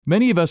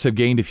Many of us have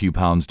gained a few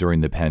pounds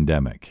during the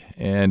pandemic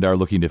and are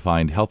looking to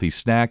find healthy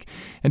snack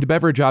and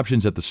beverage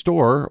options at the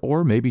store,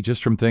 or maybe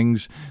just from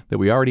things that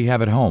we already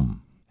have at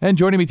home. And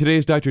joining me today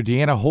is Dr.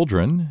 Deanna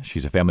Holdren.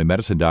 She's a family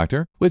medicine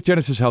doctor with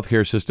Genesis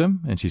Healthcare System,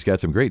 and she's got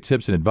some great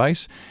tips and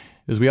advice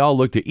as we all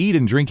look to eat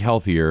and drink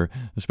healthier,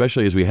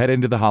 especially as we head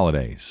into the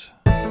holidays.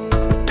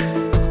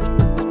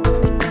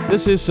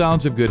 This is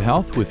Sounds of Good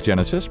Health with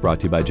Genesis,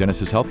 brought to you by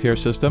Genesis Healthcare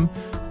System.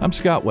 I'm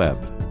Scott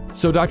Webb.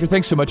 So, Doctor,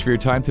 thanks so much for your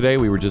time today.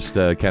 We were just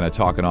kind of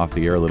talking off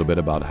the air a little bit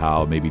about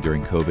how maybe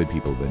during COVID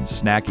people have been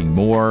snacking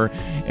more.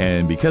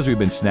 And because we've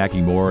been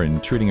snacking more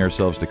and treating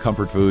ourselves to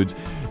comfort foods,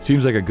 it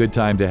seems like a good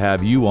time to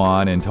have you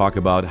on and talk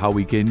about how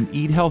we can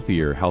eat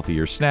healthier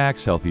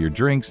snacks, healthier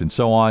drinks, and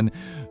so on.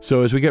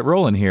 So as we get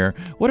rolling here,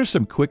 what are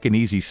some quick and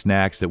easy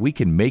snacks that we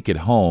can make at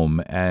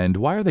home, and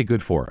why are they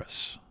good for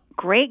us?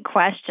 Great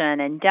question,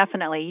 and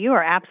definitely, you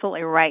are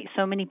absolutely right.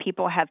 So many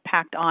people have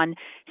packed on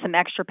some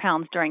extra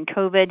pounds during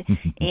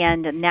COVID,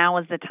 and now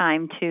is the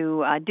time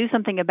to do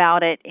something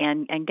about it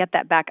and get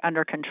that back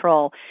under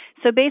control.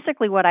 So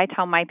basically what I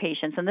tell my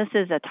patients, and this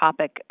is a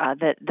topic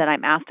that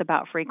I'm asked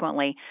about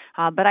frequently,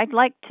 but I'd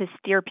like to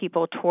steer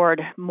people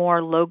toward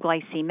more low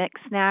glycemic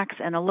snacks,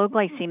 and a low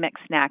glycemic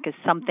snack is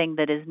something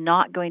that is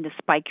not going to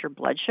spike your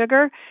blood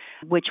sugar,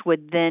 which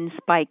would then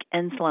spike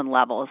insulin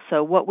levels.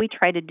 So what we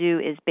try to do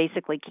is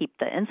basically keep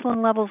the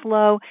insulin levels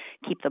low,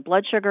 keep the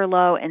blood sugar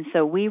low, and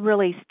so we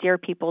really steer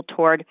people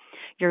toward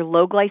your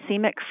low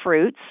glycemic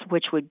fruits,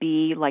 which would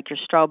be like your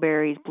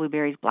strawberries,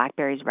 blueberries,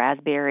 blackberries,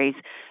 raspberries,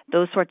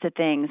 those sorts of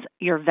things.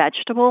 Your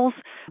vegetables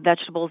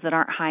that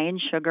aren't high in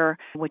sugar,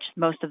 which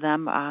most of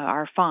them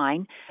are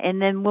fine.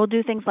 And then we'll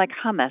do things like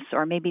hummus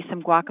or maybe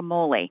some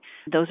guacamole.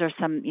 Those are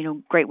some,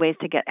 great ways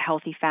to get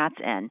healthy fats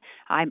in.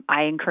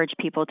 I encourage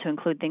people to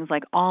include things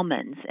like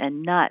almonds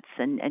and nuts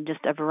and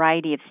just a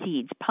variety of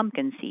seeds,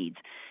 pumpkin seeds,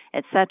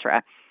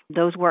 etc.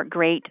 Those work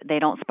great. They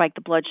don't spike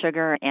the blood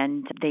sugar,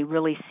 and they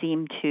really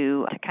seem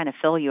to kind of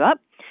fill you up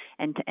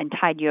and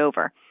tide you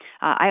over.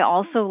 I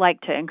also like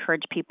to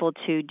encourage people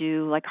to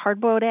do like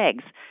hard-boiled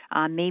eggs,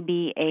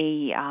 maybe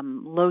a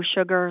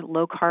low-sugar,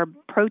 low-carb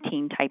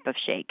protein type of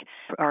shake,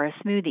 or a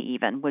smoothie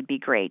even would be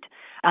great.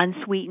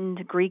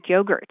 Unsweetened Greek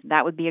yogurt,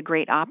 that would be a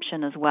great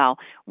option as well.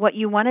 What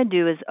you want to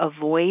do is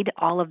avoid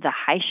all of the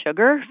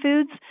high-sugar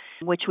foods,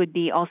 which would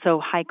be also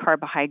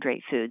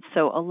high-carbohydrate foods.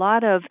 So a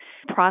lot of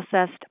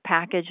processed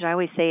packaged, I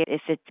always say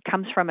if it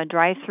comes from a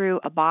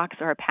drive-through, a box,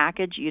 or a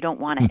package, you don't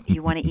want it.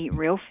 You want to eat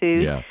real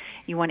food. Yeah.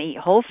 You want to eat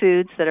whole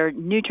foods that are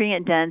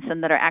nutrient dense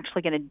and that are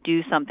actually going to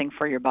do something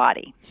for your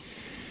body.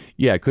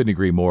 Yeah, I couldn't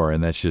agree more,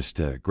 and that's just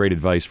great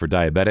advice for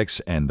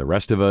diabetics and the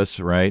rest of us,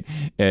 right?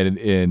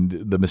 And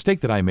the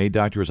mistake that I made,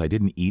 Doctor, is I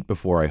didn't eat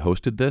before I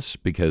hosted this,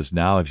 because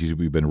now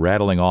we've been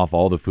rattling off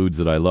all the foods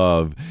that I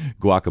love,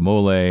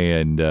 guacamole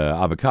and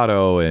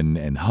avocado and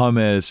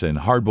hummus and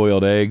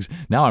hard-boiled eggs.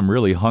 Now I'm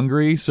really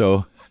hungry,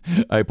 so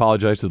I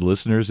apologize to the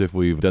listeners if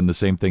we've done the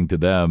same thing to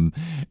them.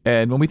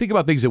 And when we think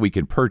about things that we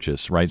can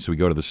purchase, right? So we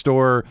go to the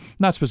store,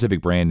 not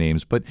specific brand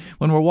names, but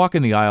when we're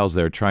walking the aisles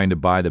there trying to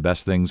buy the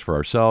best things for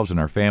ourselves and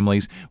our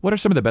families, what are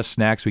some of the best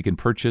snacks we can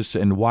purchase,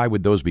 and why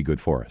would those be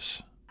good for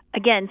us?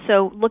 Again,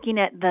 so looking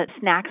at the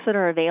snacks that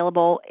are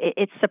available,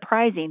 it's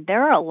surprising.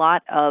 There are a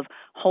lot of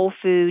whole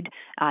food,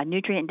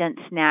 nutrient-dense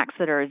snacks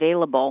that are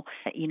available,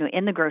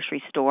 in the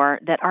grocery store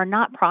that are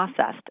not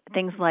processed.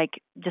 Things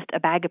like just a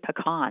bag of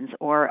pecans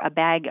or a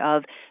bag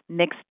of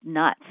mixed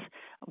nuts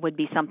would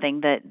be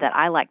something that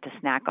I like to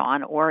snack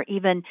on. Or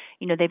even,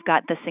 they've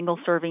got the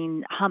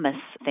single-serving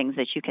hummus things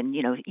that you can,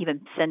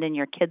 even send in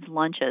your kids'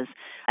 lunches,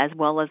 as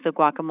well as the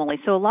guacamole.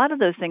 So a lot of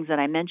those things that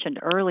I mentioned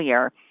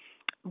earlier,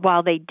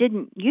 while they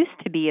didn't used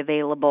to be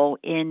available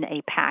in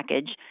a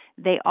package,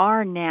 they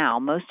are now.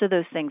 Most of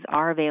those things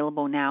are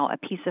available now. A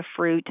piece of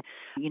fruit,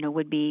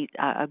 would be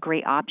a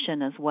great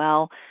option as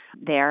well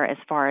there as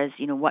far as,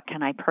 what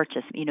can I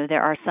purchase?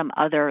 There are some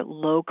other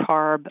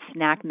low-carb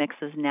snack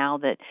mixes now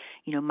that,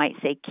 might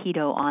say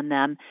keto on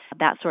them,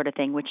 that sort of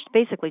thing, which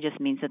basically just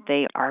means that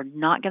they are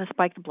not going to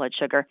spike the blood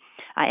sugar.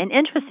 And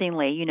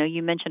interestingly,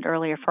 you mentioned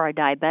earlier for our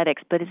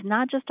diabetics, but it's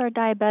not just our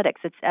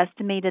diabetics. It's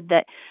estimated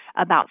that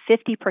about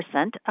 50%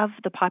 of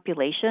the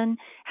population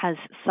has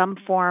some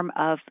form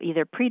of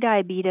either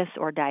prediabetes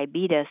or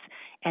diabetes,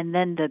 and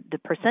then the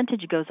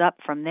percentage goes up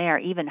from there.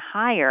 Even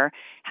higher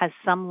has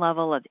some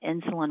level of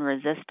insulin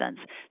resistance.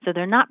 So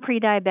they're not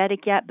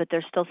pre-diabetic yet, but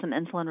there's still some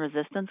insulin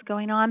resistance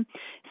going on.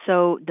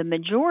 So the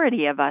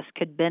majority of us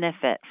could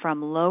benefit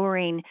from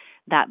lowering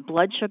that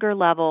blood sugar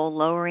level,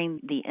 lowering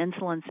the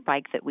insulin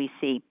spike that we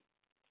see.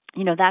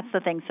 That's the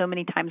thing. So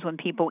many times when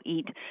people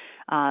eat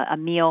a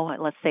meal,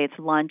 let's say it's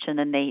lunch, and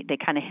then they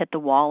kind of hit the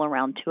wall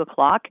around 2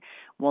 o'clock,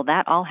 well,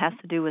 that all has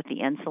to do with the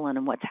insulin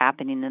and what's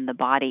happening in the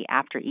body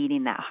after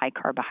eating that high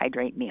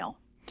carbohydrate meal.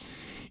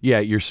 Yeah,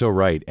 you're so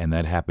right. And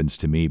that happens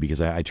to me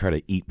because I try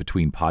to eat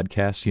between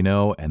podcasts,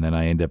 and then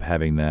I end up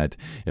having that,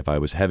 if I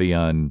was heavy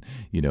on,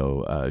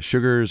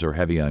 sugars or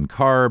heavy on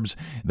carbs,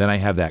 then I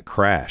have that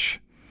crash.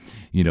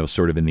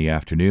 sort of in the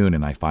afternoon,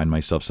 and I find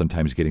myself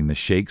sometimes getting the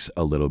shakes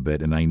a little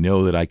bit. And I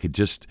know that I could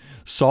just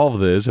solve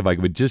this if I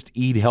would just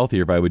eat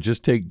healthier, if I would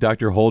just take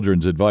Dr.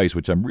 Holdren's advice,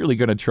 which I'm really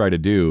going to try to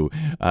do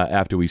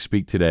after we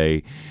speak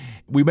today.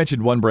 We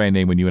mentioned one brand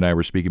name when you and I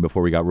were speaking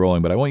before we got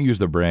rolling, but I won't use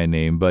the brand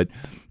name. But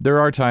there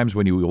are times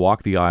when you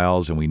walk the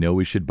aisles and we know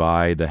we should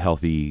buy the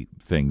healthy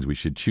things. We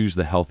should choose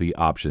the healthy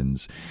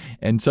options.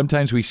 And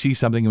sometimes we see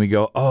something and we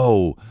go,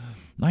 oh,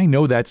 I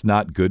know that's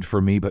not good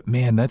for me, but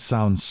man, that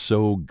sounds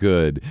so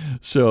good.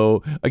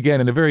 So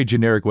again, in a very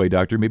generic way,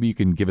 doctor, maybe you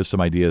can give us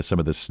some ideas, some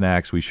of the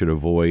snacks we should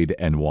avoid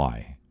and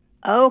why.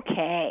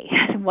 Okay,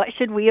 what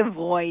should we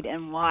avoid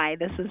and why?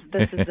 This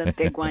is a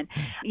big one.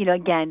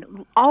 Again,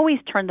 always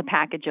turn the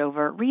package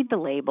over, read the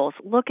labels,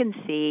 look and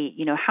see,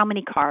 how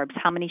many carbs,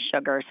 how many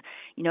sugars.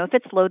 If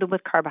it's loaded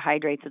with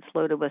carbohydrates, it's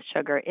loaded with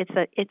sugar,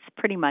 it's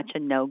pretty much a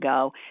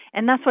no-go.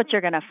 And that's what you're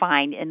going to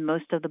find in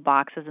most of the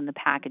boxes and the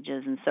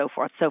packages and so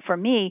forth. So for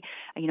me,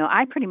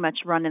 I pretty much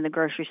run in the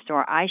grocery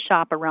store. I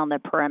shop around the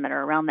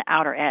perimeter, around the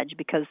outer edge,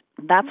 because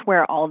that's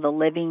where all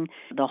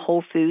the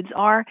whole foods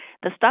are.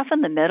 The stuff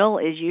in the middle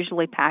is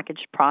usually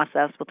packaged,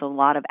 processed with a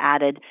lot of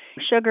added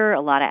sugar,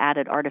 a lot of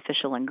added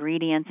artificial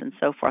ingredients and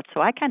so forth.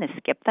 So I kind of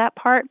skip that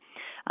part.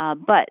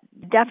 But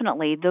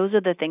definitely, those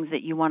are the things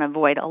that you want to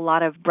avoid. A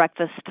lot of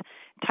breakfast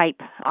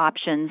type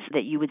options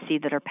that you would see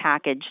that are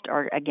packaged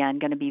are, again,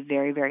 going to be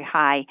very, very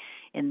high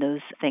in those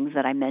things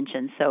that I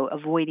mentioned. So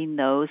avoiding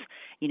those,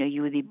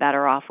 you would be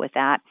better off with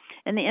that.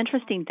 And the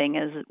interesting thing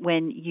is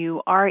when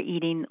you are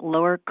eating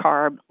lower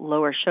carb,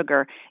 lower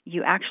sugar,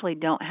 you actually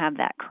don't have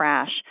that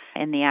crash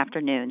in the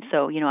afternoon.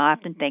 So, I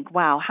often think,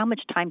 wow, how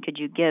much time could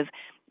you give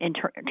in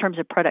terms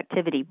of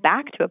productivity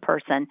back to a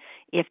person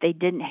if they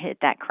didn't hit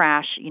that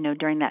crash,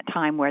 during that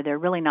time where they're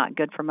really not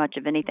good for much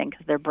of anything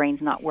because their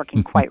brain's not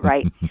working quite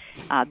right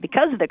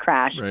because of the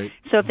crash. Right.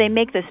 So if they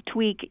make this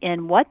tweak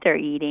in what they're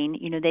eating,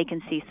 they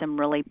can see some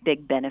really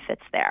big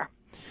benefits there.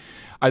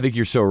 I think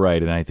you're so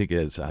right, and I think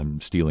I'm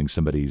stealing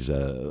somebody's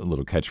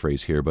little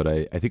catchphrase here, but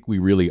I think we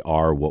really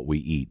are what we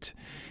eat.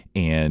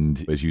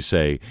 And as you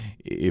say,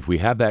 if we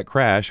have that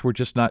crash, we're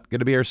just not going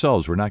to be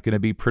ourselves. We're not going to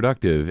be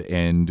productive,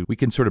 and we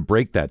can sort of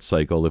break that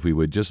cycle if we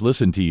would just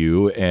listen to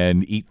you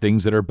and eat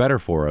things that are better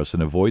for us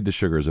and avoid the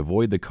sugars,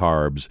 avoid the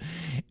carbs.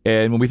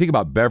 And when we think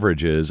about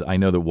beverages, I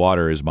know that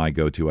water is my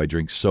go-to. I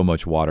drink so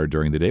much water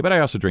during the day, but I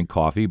also drink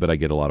coffee, but I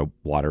get a lot of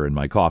water in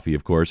my coffee,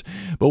 of course.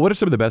 But what are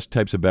some of the best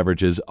types of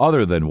beverages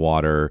other than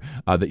water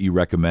that you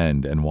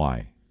recommend and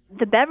why?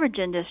 The beverage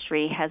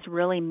industry has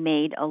really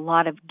made a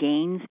lot of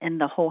gains in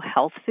the whole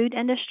health food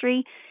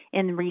industry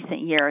in recent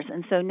years.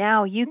 And so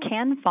now you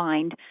can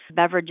find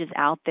beverages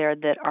out there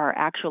that are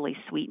actually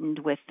sweetened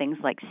with things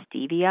like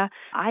stevia.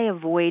 I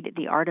avoid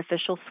the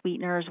artificial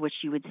sweeteners, which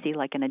you would see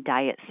like in a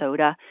diet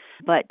soda,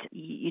 but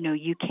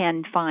you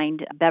can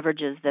find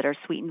beverages that are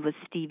sweetened with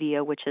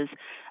stevia, which is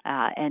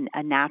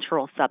a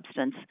natural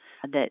substance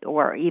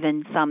or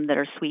even some that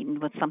are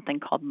sweetened with something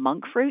called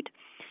monk fruit.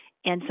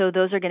 And so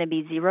those are going to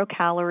be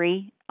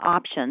 0-calorie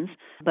options,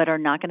 but are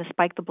not going to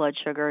spike the blood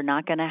sugar,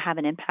 not going to have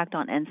an impact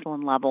on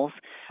insulin levels.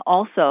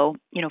 Also,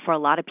 for a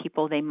lot of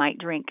people, they might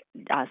drink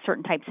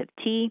certain types of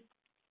tea.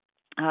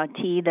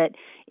 Tea that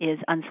is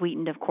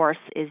unsweetened, of course,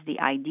 is the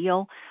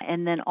ideal.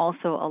 And then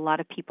also a lot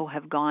of people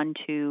have gone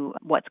to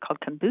what's called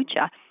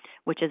kombucha,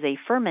 which is a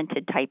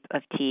fermented type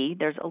of tea.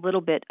 There's a little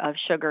bit of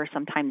sugar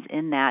sometimes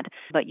in that,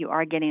 but you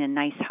are getting a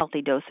nice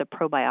healthy dose of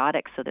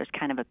probiotics, so there's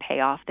kind of a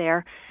payoff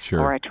there, Sure.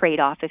 Or a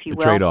trade-off, if you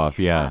will. Trade-off,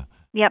 yeah.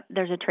 Yep,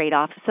 there's a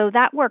trade-off. So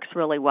that works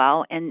really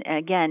well. And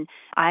again,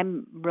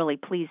 I'm really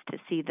pleased to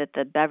see that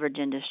the beverage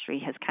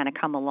industry has kind of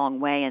come a long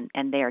way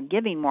and they are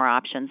giving more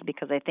options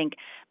because I think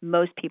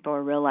most people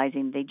are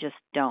realizing they just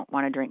don't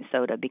want to drink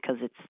soda because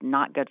it's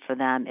not good for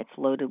them. It's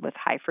loaded with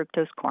high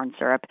fructose corn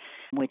syrup,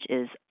 which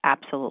is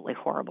absolutely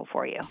horrible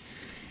for you.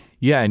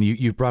 Yeah, and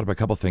you've brought up a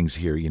couple things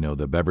here.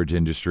 The beverage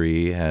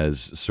industry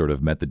has sort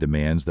of met the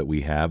demands that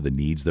we have, the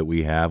needs that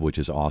we have, which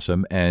is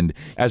awesome. And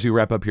as we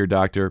wrap up here,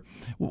 Doctor,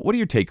 what are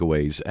your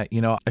takeaways?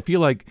 I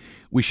feel like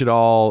we should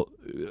all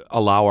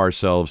allow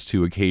ourselves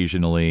to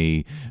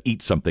occasionally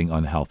eat something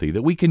unhealthy,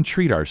 that we can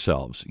treat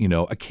ourselves,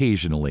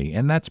 occasionally.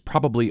 And that's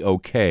probably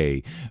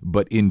okay.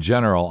 But in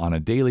general, on a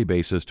daily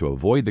basis, to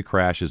avoid the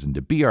crashes and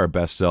to be our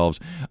best selves,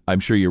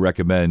 I'm sure you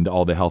recommend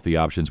all the healthy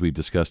options we've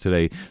discussed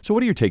today. So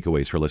what are your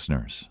takeaways for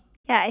listeners?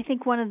 Yeah, I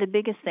think one of the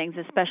biggest things,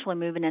 especially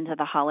moving into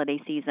the holiday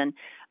season,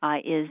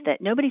 is that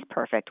nobody's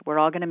perfect. We're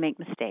all going to make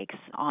mistakes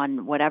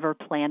on whatever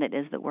plan it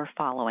is that we're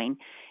following.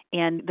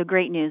 And the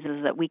great news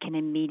is that we can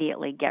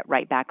immediately get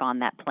right back on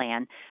that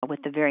plan with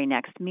the very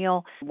next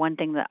meal. One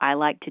thing that I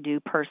like to do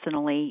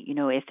personally,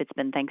 if it's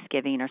been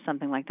Thanksgiving or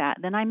something like that,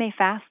 then I may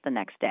fast the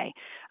next day.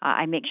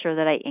 I make sure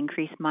that I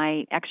increase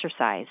my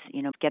exercise,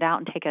 get out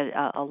and take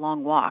a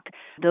long walk.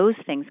 Those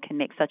things can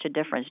make such a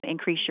difference.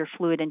 Increase your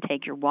fluid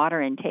intake, your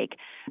water intake,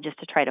 just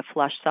to try to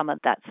flush some of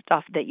that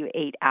stuff that you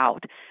ate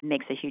out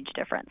makes a huge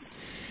difference. difference.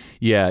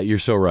 Yeah, you're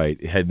so right.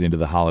 Heading into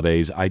the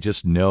holidays, I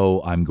just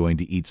know I'm going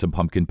to eat some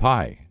pumpkin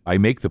pie. I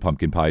make the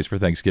pumpkin pies for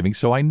Thanksgiving,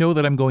 so I know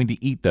that I'm going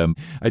to eat them.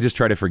 I just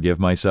try to forgive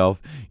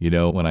myself.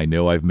 When I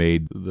know I've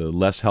made the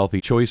less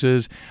healthy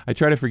choices, I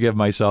try to forgive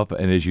myself.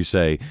 And as you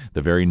say,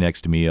 the very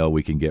next meal,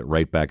 we can get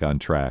right back on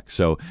track.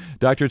 So,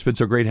 Doctor, it's been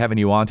so great having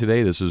you on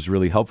today. This is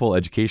really helpful,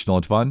 educational,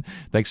 and fun.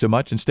 Thanks so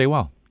much, and stay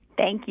well.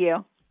 Thank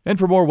you. And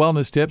for more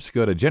wellness tips,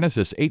 go to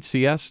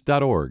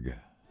genesishcs.org.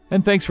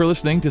 And thanks for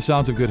listening to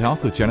Sounds of Good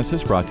Health with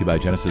Genesis, brought to you by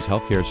Genesis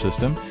Healthcare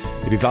System.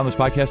 If you found this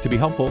podcast to be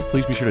helpful,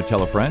 please be sure to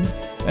tell a friend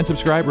and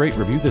subscribe, rate,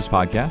 review this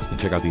podcast, and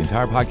check out the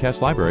entire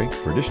podcast library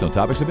for additional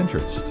topics of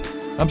interest.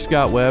 I'm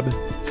Scott Webb.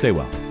 Stay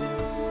well.